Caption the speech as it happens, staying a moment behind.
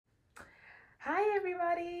Hi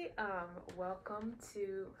everybody. Welcome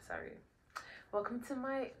to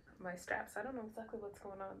my straps. I don't know exactly what's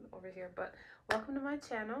going on over here, but welcome to my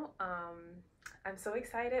channel. I'm so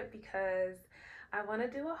excited because I want to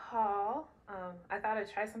do a haul. I thought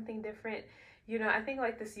I'd try something different. You know, I think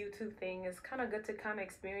like this YouTube thing is kind of good to kind of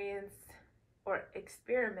experience or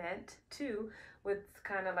experiment too with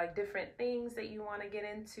kind of like different things that you want to get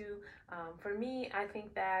into. For me, I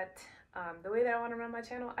think that the way that I want to run my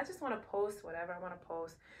channel, I just want to post whatever I want to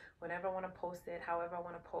post, whenever I want to post it, however I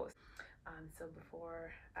want to post. So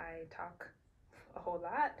before I talk a whole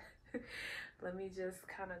lot, let me just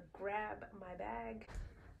kind of grab my bag.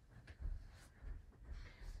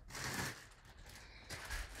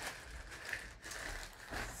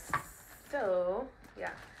 So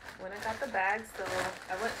yeah, when I got the bag, so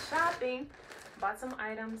I went shopping, bought some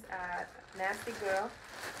items at Nasty Girl,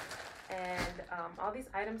 and all these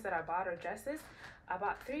items that I bought are dresses. I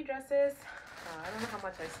bought 3 dresses. I don't know how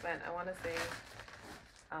much I spent. I want to say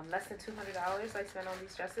less than $200 I spent on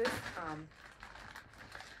these dresses.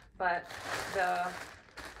 But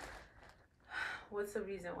what's the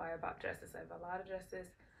reason why I bought dresses? I have a lot of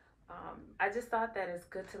dresses. I just thought that it's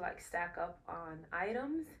good to like stack up on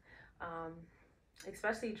items.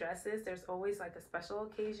 Especially dresses, there's always like a special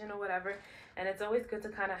occasion or whatever, and it's always good to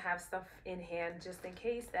kind of have stuff in hand just in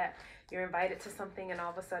case that you're invited to something and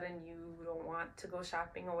all of a sudden you don't want to go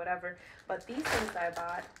shopping or whatever. But these things I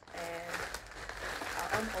bought, and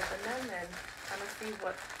I'll unopen them and kind of see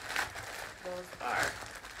what those are.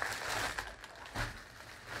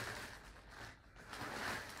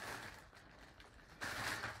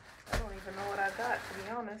 I don't even know what I got, to be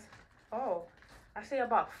honest. Oh, actually I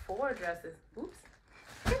bought 4 dresses. Oops.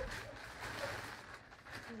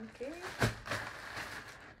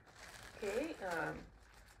 Okay,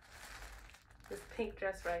 this pink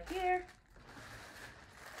dress right here,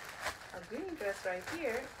 a green dress right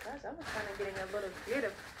here. Gosh, I was kind of getting a little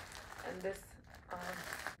creative. And this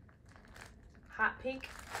hot pink.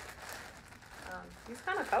 These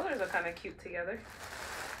kind of colors are kind of cute together.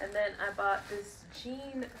 And then I bought this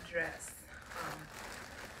jean dress.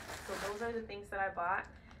 So those are the things that I bought,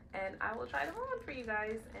 and I will try them on for you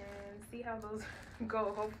guys and see how those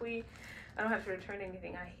go. Hopefully I don't have to return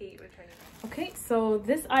anything. I hate returning. Okay, so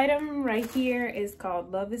this item right here is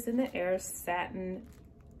called Love is in the Air satin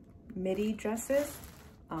midi dresses,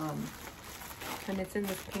 and it's in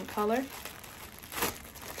this pink color,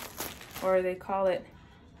 or they call it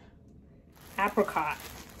apricot.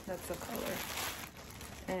 That's the color,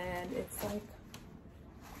 and it's like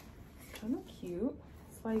kind of cute.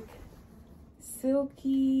 It's like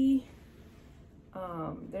silky.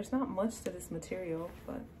 There's not much to this material,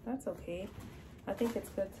 but that's okay. I think it's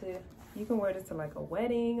good to, you can wear this to like a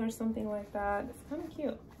wedding or something like that. It's kind of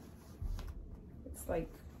cute. It's like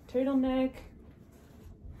turtleneck.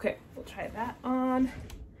 Okay, we'll try that on.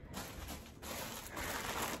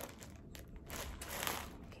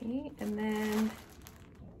 Okay, and then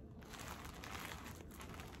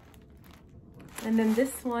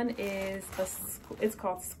this one is it's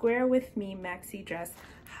called Square With Me Maxi Dress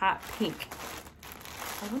Hot Pink.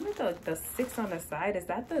 I wonder the 6 on the side, is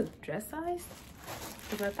that the dress size?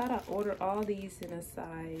 Because I thought I ordered all these in a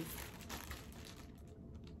size.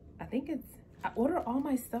 I think it's, I ordered all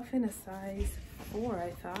my stuff in a size 4,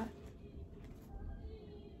 I thought.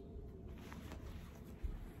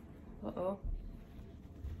 Uh-oh.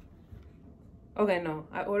 Okay, no,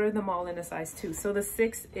 I ordered them all in a size 2. So the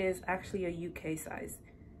 6 is actually a UK size.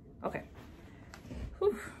 Okay.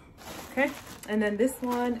 Whew. Okay, and then this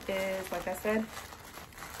one is, like I said,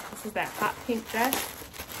 this is that hot pink dress.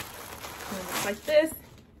 And it looks like this.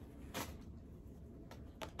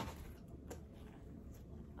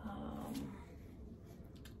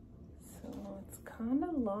 So it's kind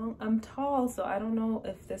of long. I'm tall, so I don't know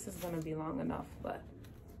if this is gonna be long enough, but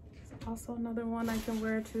it's also another one I can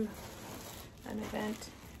wear to an event.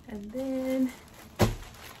 And then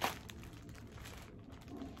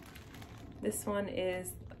this one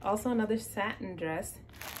is also another satin dress.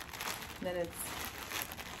 And then it's,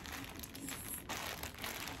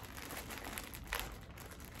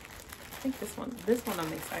 I think this one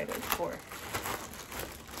I'm excited for,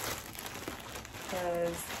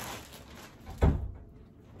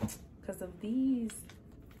 because of these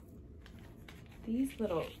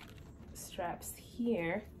little straps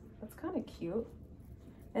here. That's kind of cute,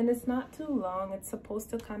 and it's not too long. It's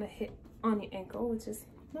supposed to kind of hit on your ankle, which is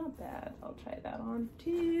not bad. I'll try that on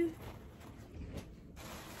too.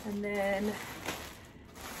 And then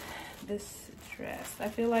this dress, I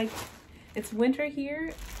feel like it's winter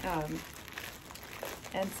here,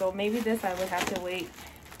 and so maybe this I would have to wait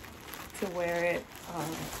to wear it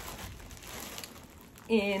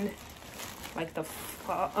in like the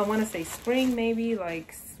fall, I want to say spring, maybe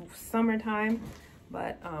like summertime,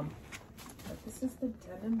 but this is the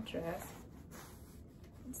denim dress.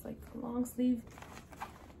 It's like a long sleeve,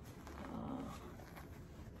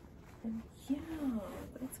 and yeah,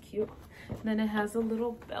 that's cute. And then it has a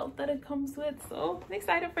little belt that it comes with, so I'm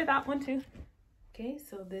excited for that one too. Okay,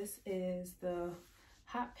 so this is the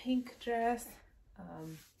hot pink dress.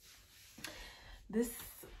 This,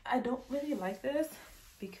 I don't really like this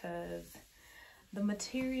because the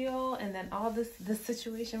material and then all this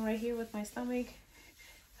situation right here with my stomach,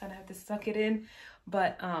 kind of have to suck it in.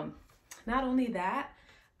 But not only that,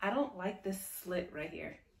 I don't like this slit right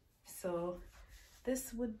here, so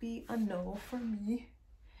this would be a no for me.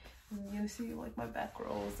 You're gonna see like my back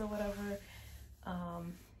rolls or whatever.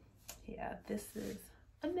 Yeah, this is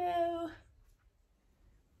a no.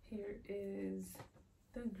 Here is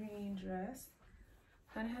the green dress.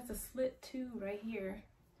 Kind of has a slit too right here.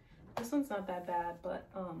 This one's not that bad, but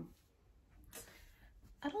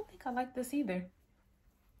I don't think I like this either.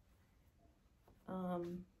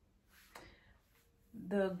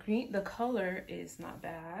 The color is not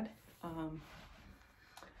bad.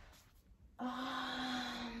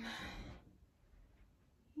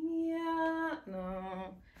 Yeah,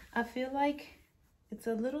 no, I feel like it's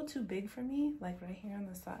a little too big for me, like right here on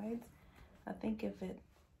the sides. I think if it,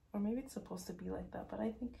 or maybe it's supposed to be like that, but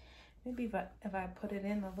I think maybe if I put it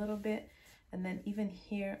in a little bit, and then even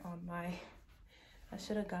here on my, I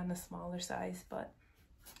should have gotten a smaller size, but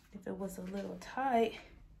if it was a little tight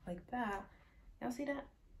like that, y'all see that?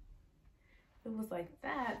 If it was like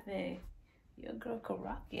that, then your girl could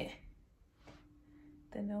rock it.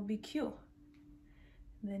 Then it'll be cute.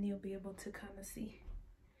 And then you'll be able to kind of see.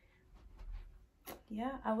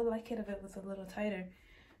 Yeah, I would like it if it was a little tighter.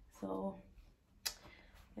 So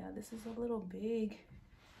yeah, this is a little big.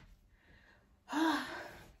 I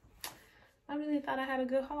really thought I had a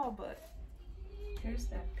good haul, but here's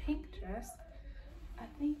that pink dress. I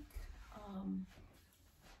think,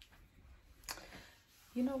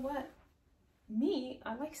 you know what?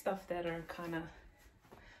 I like stuff that are kind of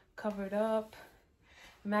covered up.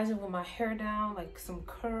 Imagine with my hair down, like some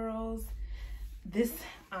curls. This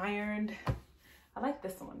ironed. I like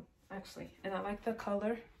this one, actually. And I like the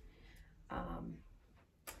color.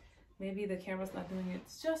 Maybe the camera's not doing it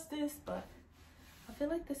justice, but I feel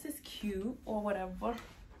like this is cute or whatever.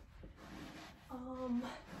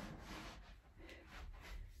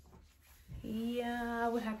 Yeah, I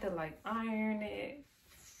would have to like iron it.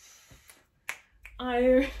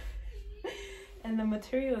 And the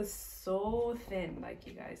material is so thin, like,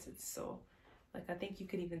 you guys, it's so, like, I think you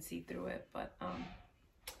could even see through it, but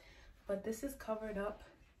this is covered up.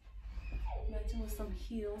 Imagine with some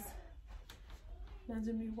heels.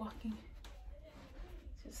 Imagine me walking,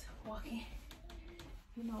 just walking.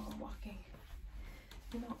 You know I'm walking.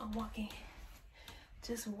 You know I'm walking.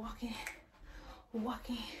 Just walking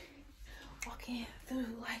through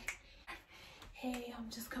like, hey, I'm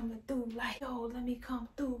just coming through like, yo, let me come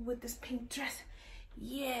through with this pink dress.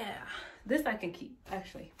 Yeah, this I can keep,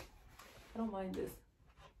 actually. I don't mind this.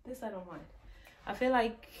 This I don't mind. I feel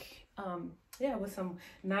like, yeah, with some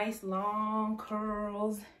nice long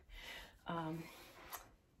curls,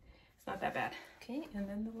 it's not that bad. Okay, and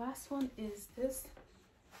then the last one is this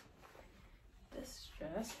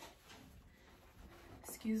dress.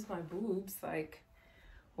 Excuse my boobs, like,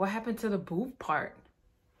 what happened to the boob part?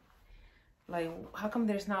 Like, how come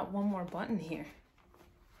there's not one more button here?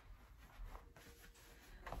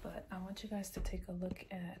 But I want you guys to take a look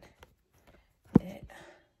at it.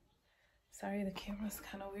 Sorry, the camera's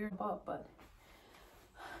kind of weird, but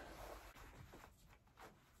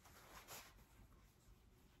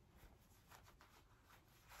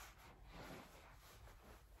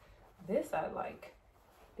this I like.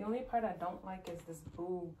 The only part I don't like is this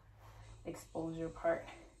boob exposure part.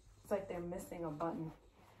 It's like they're missing a button.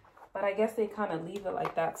 But I guess they kind of leave it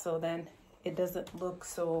like that so then it doesn't look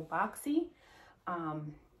so boxy.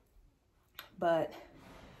 But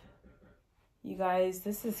you guys,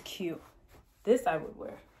 this is cute. This I would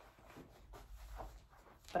wear.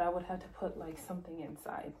 But I would have to put like something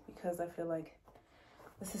inside because I feel like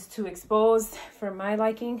this is too exposed for my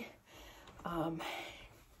liking.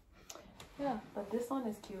 Yeah, but this one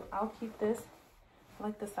is cute. I'll keep this. I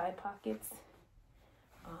like the side pockets.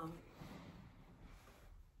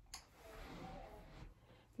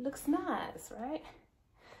 Looks nice, right?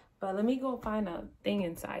 But let me go find a thing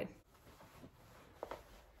inside.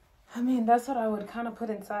 I mean, that's what I would kind of put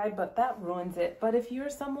inside, but that ruins it. But if you're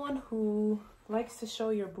someone who likes to show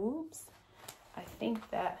your boobs, I think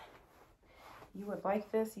that you would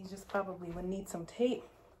like this. You just probably would need some tape.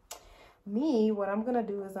 what I'm gonna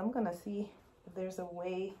do is I'm gonna see if there's a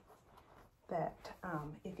way that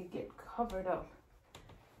it could get covered up.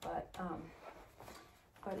 But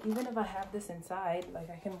even if I have this inside, like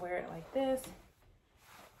I can wear it like this.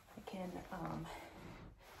 I can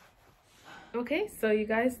okay, so you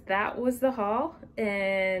guys, that was the haul.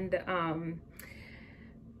 And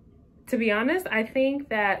to be honest, I think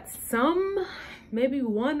that maybe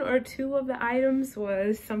 1 or 2 of the items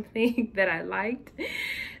was something that I liked.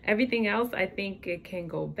 Everything else, I think it can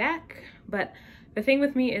go back. But the thing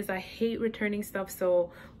with me is I hate returning stuff.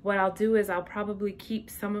 So what I'll do is I'll probably keep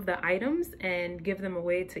some of the items and give them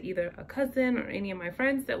away to either a cousin or any of my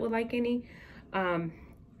friends that would like any.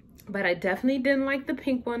 But I definitely didn't like the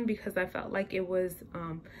pink one because I felt like it was,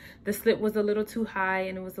 the slit was a little too high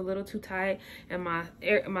and it was a little too tight. And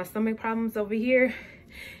my stomach problems over here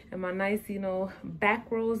and my nice, you know,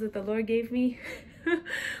 back rolls that the Lord gave me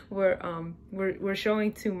were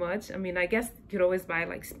showing too much. I mean, I guess you could always buy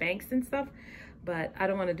like Spanx and stuff, but I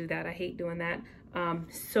don't want to do that. I hate doing that.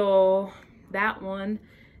 So that one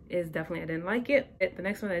is definitely, I didn't like it. The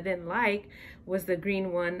next one I didn't like was the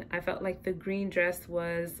green one. I felt like the green dress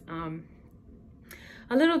was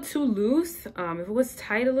a little too loose. If it was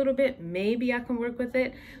tight a little bit, maybe I can work with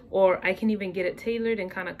it, or I can even get it tailored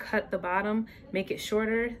and kind of cut the bottom, make it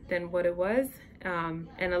shorter than what it was, and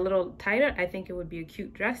a little tighter. I think it would be a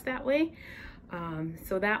cute dress that way.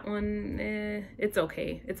 So that one, it's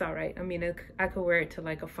okay, it's all right. I mean, I could wear it to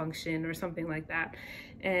like a function or something like that.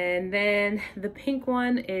 And then the pink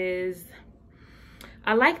one is,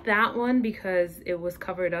 I like that one because it was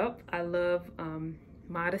covered up. I love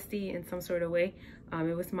modesty in some sort of way.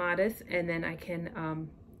 It was modest, and then I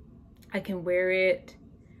can wear it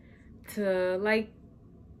to like,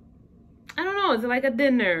 I don't know, it's like a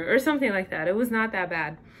dinner or something like that. It was not that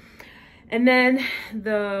bad. And then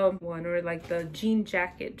the one, or like the jean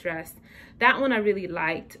jacket dress, that one I really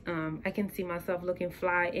liked. I can see myself looking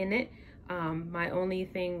fly in it. My only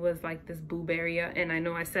thing was like this boob area, and I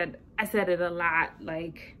know I said it a lot,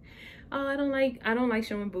 like, oh, I don't like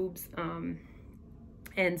showing boobs.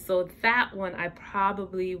 And so that one I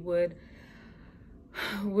probably would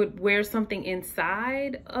wear something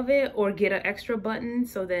inside of it, or get an extra button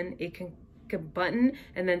so then it can button,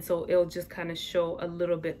 and then so it'll just kind of show a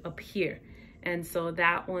little bit up here. And so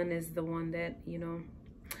that one is the one that, you know,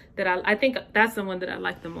 that I think that's the one that I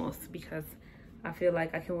like the most, because I feel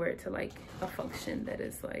like I can wear it to like a function that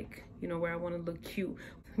is like, you know, where I want to look cute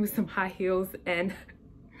with some high heels and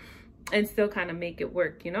still kind of make it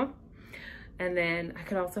work, you know. And then I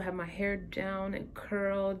could also have my hair down and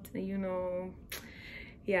curled, you know.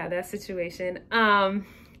 Yeah, that situation.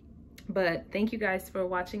 But thank you guys for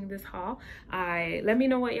watching this haul. Let me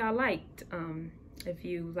know what y'all liked. If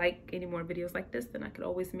you like any more videos like this, then I could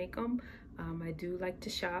always make them. I do like to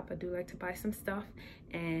shop. I do like to buy some stuff.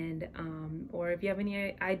 And or if you have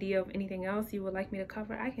any idea of anything else you would like me to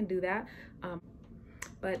cover, I can do that.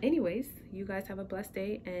 But anyways, you guys have a blessed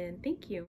day, and thank you.